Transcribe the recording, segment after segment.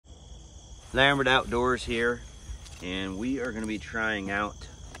Lambert Outdoors here, and we are going to be trying out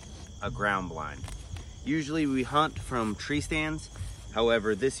a ground blind. Usually we hunt from tree stands,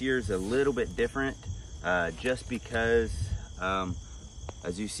 however this year is a little bit different just because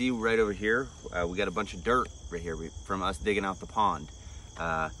as you see right over here, we got a bunch of dirt right here from us digging out the pond.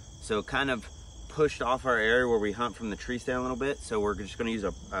 So it kind of pushed off our area where we hunt from the tree stand a little bit, so we're just going to use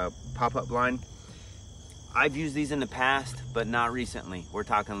a pop-up blind. I've used these in the past, but not recently. We're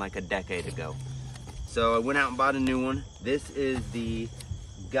talking like a decade ago. So I went out and bought a new one. This is the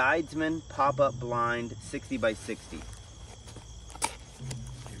Guidesman pop-up blind 60 by 60.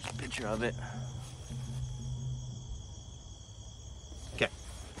 Here's a picture of it. Okay.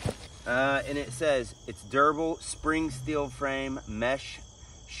 And it says it's durable spring steel frame, mesh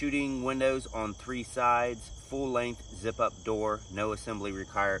shooting windows on 3 sides, full length zip up door, no assembly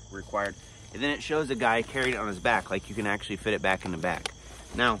required. And then it shows a guy carrying it on his back, like you can actually fit it back in the back.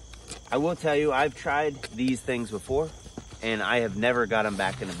 Now, I will tell you, I've tried these things before, and I have never got them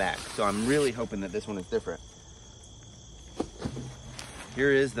back in the back. So I'm really hoping that this one is different. Here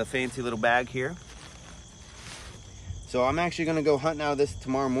is the fancy little bag here. So I'm actually gonna go hunting out of this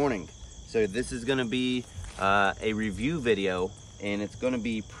tomorrow morning. So this is gonna be a review video, and it's gonna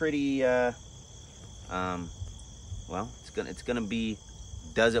be pretty, well, it's gonna be,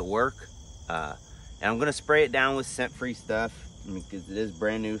 does it work? And I'm gonna spray it down with scent-free stuff because it is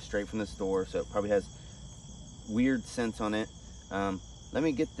brand new, straight from the store, so it probably has weird scents on it. Let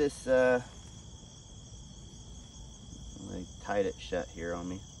me get this, I tied it shut here on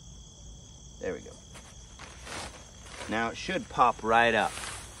me. There we go. Now it should pop right up.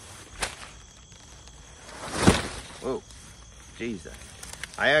 Whoa, Jesus.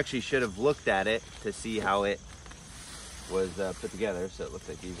 I actually should have looked at it to see how it was put together, so it looks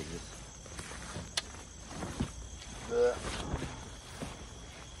like these are just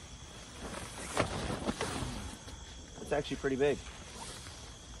it's actually pretty big.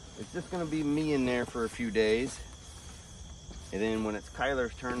 It's just gonna be me in there for a few days, and then when it's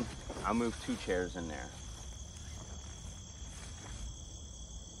Kyler's turn, I'll move 2 chairs in there.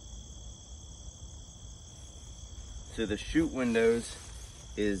 So the shoot windows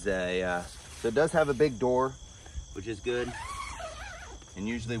is a so it does have a big door, which is good. And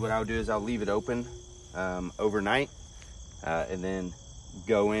usually what I'll do is I'll leave it open overnight and then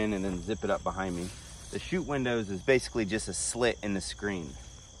go in and then zip it up behind me. The shoot windows is basically just a slit in the screen.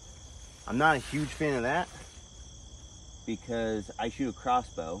 I'm not a huge fan of that because I shoot a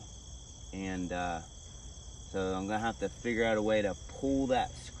crossbow, and so I'm gonna have to figure out a way to pull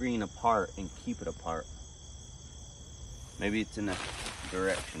that screen apart and keep it apart. Maybe it's in the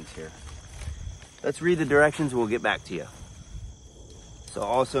directions here. Let's read the directions, we'll get back to you. So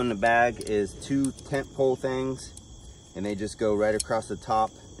also in the bag is 2 tent pole things, and they just go right across the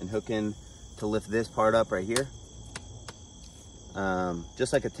top and hook in to lift this part up right here.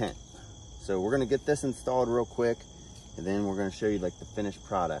 Just like a tent. So we're gonna get this installed real quick, and then we're gonna show you like the finished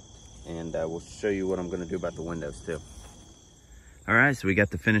product, and we'll show you what I'm gonna do about the windows too. All right, so we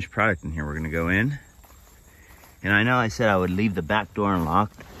got the finished product in here. We're gonna go in. And I know I said I would leave the back door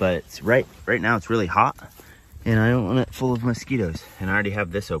unlocked, but it's right now it's really hot, and I don't want it full of mosquitoes, and I already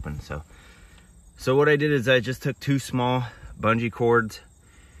have this open. So what I did is I just took 2 small bungee cords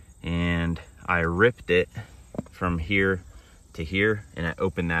and I ripped it from here to here, and I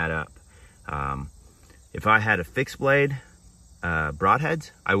opened that up. If I had a fixed blade broadheads,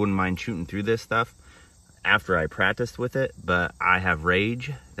 I wouldn't mind shooting through this stuff after I practiced with it, but I have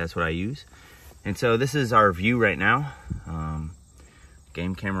Rage, that's what I use. And so this is our view right now.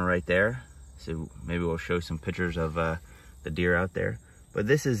 Game camera right there. So maybe we'll show some pictures of the deer out there. But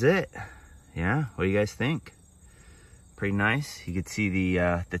this is it. Yeah, what do you guys think? Pretty nice. You can see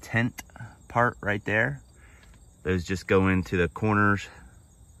the tent part right there. Those just go into the corners.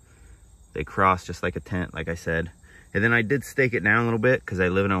 They cross just like a tent, like I said. And then I did stake it down a little bit because I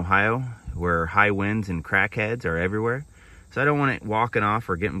live in Ohio, where high winds and crackheads are everywhere. So I don't want it walking off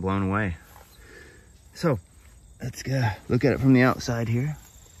or getting blown away. So let's go look at it from the outside here.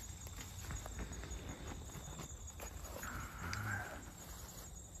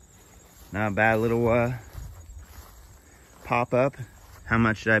 Not a bad little pop-up. How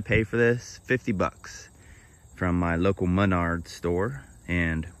much did I pay for this? 50 bucks from my local Menards store.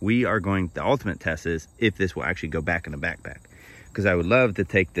 And we are going, the ultimate test is if this will actually go back in the backpack, because I would love to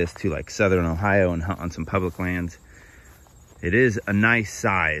take this to like southern Ohio and hunt on some public lands. It is a nice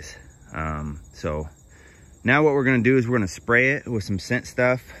size. So now what we're gonna do is we're gonna spray it with some scent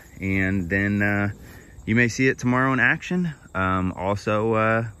stuff, and then you may see it tomorrow in action. Also,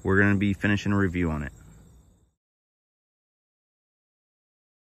 we're gonna be finishing a review on it.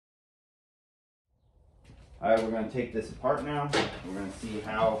 All right, we're gonna take this apart now. We're gonna see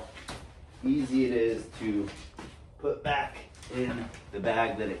how easy it is to put back in the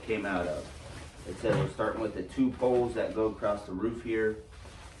bag that it came out of. It said we're starting with the 2 poles that go across the roof here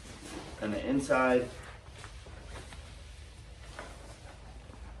and the inside.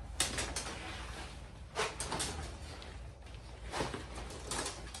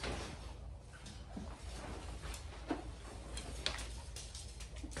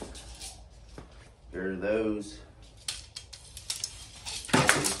 There are those.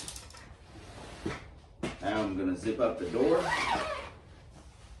 Now I'm going to zip up the door.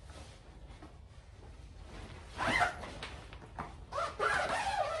 I'm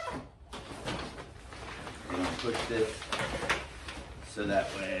going to push this so that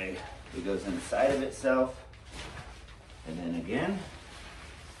way it goes inside of itself. And then again.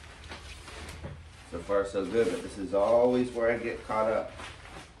 So far so good, but this is always where I get caught up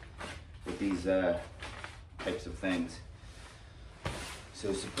with these types of things.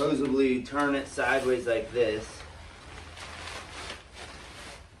 So supposedly you turn it sideways like this.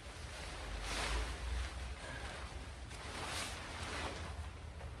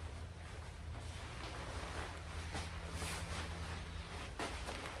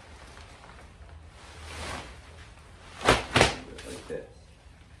 Like this.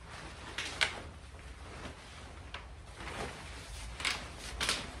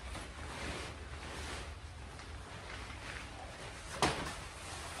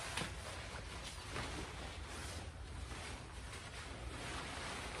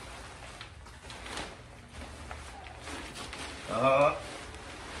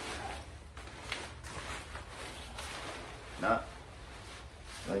 Not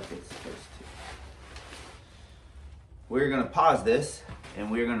like it's supposed to. We're going to pause this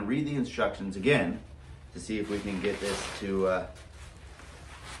and we're going to read the instructions again to see if we can get this to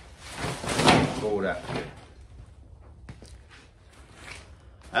fold up here.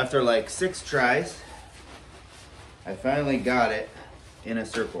 After like 6 tries, I finally got it in a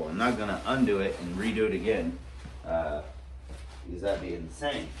circle. I'm not going to undo it and redo it again because that'd be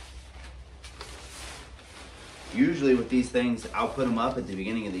insane. Usually with these things, I'll put them up at the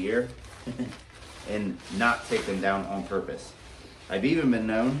beginning of the year and not take them down on purpose. I've even been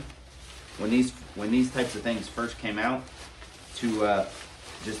known when these types of things first came out to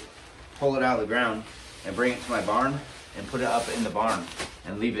just pull it out of the ground and bring it to my barn and put it up in the barn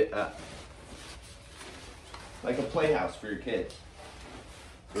and leave it up like a playhouse for your kids.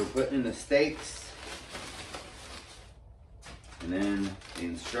 So we're putting in the stakes and then the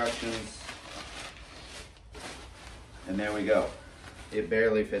instructions. And there we go. It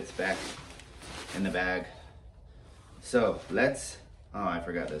barely fits back in the bag. So let's, oh, I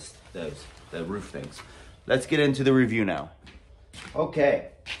forgot the roof things. Let's get into the review now. Okay,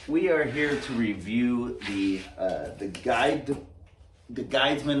 we are here to review the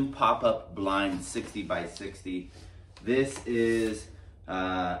Guidesman pop-up blind 60 by 60. This is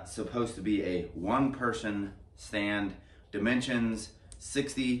supposed to be a 1-person stand, dimensions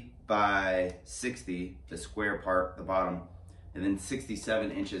 60 by 60, the square part, the bottom, and then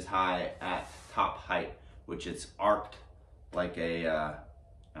 67 inches high at top height, which is arced like a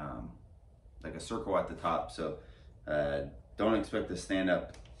circle at the top. So don't expect to stand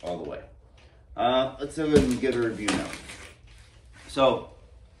up all the way. Let's go ahead and get a review now. So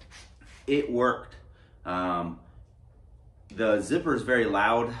it worked. The zipper is very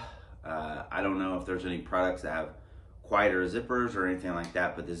loud. I don't know if there's any products that have quieter zippers or anything like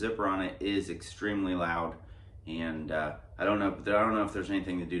that, but the zipper on it is extremely loud, and I don't know if there's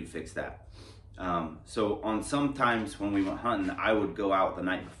anything to do to fix that. So on sometimes when we went hunting, I would go out the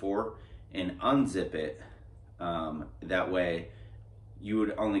night before and unzip it. That way you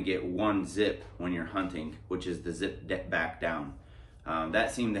would only get 1 zip when you're hunting, which is the zip back down.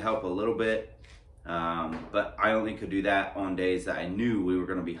 That seemed to help a little bit, but I only could do that on days that I knew we were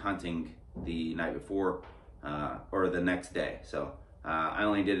going to be hunting the night before or the next day. So I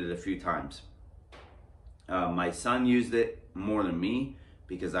only did it a few times. My son used it more than me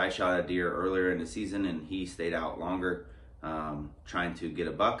because I shot a deer earlier in the season and he stayed out longer trying to get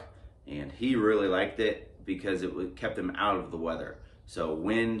a buck, and he really liked it because it kept him out of the weather. So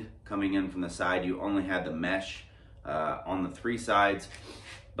wind coming in from the side, you only had the mesh on the 3 sides,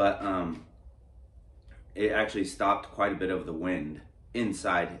 but it actually stopped quite a bit of the wind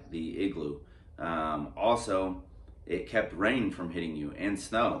inside the igloo. Also, it kept rain from hitting you and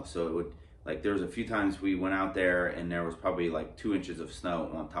snow. So it would, like, there was a few times we went out there and there was probably like 2 inches of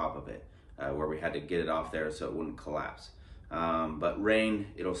snow on top of it, where we had to get it off there so it wouldn't collapse. But rain,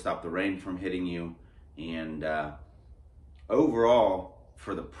 it'll stop the rain from hitting you. And overall,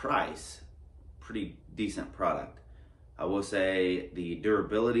 for the price, pretty decent product. I will say the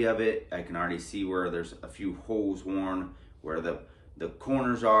durability of it, I can already see where there's a few holes worn, where the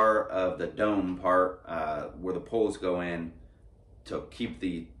corners are of the dome part, where the poles go in to keep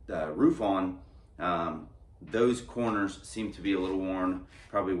the roof on. Those corners seem to be a little worn,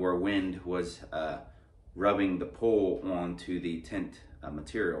 probably where wind was rubbing the pole onto the tent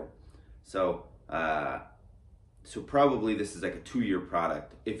material. So probably this is like a 2-year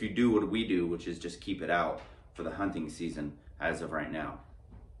product if you do what we do, which is just keep it out for the hunting season as of right now.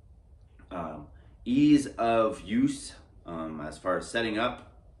 Ease of use, as far as setting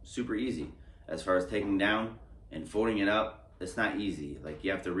up, super easy. As far as taking down and folding it up, it's not easy. Like,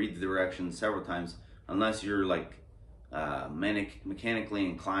 you have to read the directions several times, unless you're like mechanically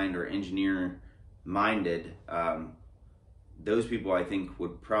inclined or engineer minded. Those people, I think,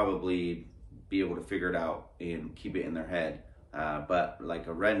 would probably be able to figure it out and keep it in their head. But like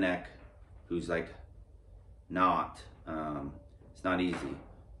a redneck who's like not, it's not easy.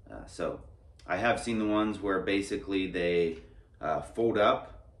 So I have seen the ones where basically they fold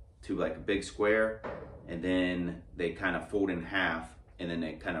up to like a big square, and then they kind of fold in half, and then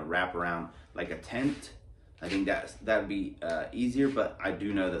they kind of wrap around like a tent. I think that'd be easier, but I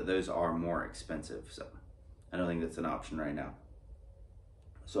do know that those are more expensive, so I don't think that's an option right now.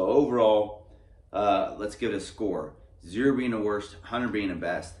 So overall, let's give it a score. 0 being the worst, 100 being the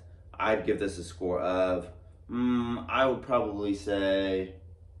best. I'd give this a score of, I would probably say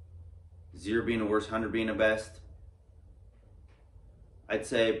 0 being the worst, 100 being the best. I'd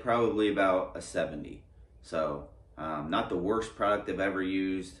say probably about a 70. So not the worst product I've ever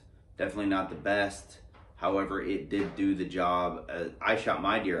used, definitely not the best. However, it did do the job. I shot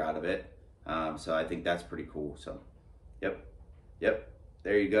my deer out of it, so I think that's pretty cool. So yep,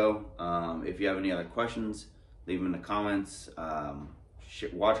 there you go. If you have any other questions, leave them in the comments.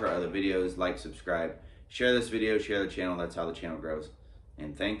 Watch our other videos, like, subscribe, share this video, share the channel. That's how the channel grows.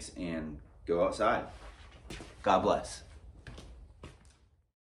 And thanks, and go outside. God bless.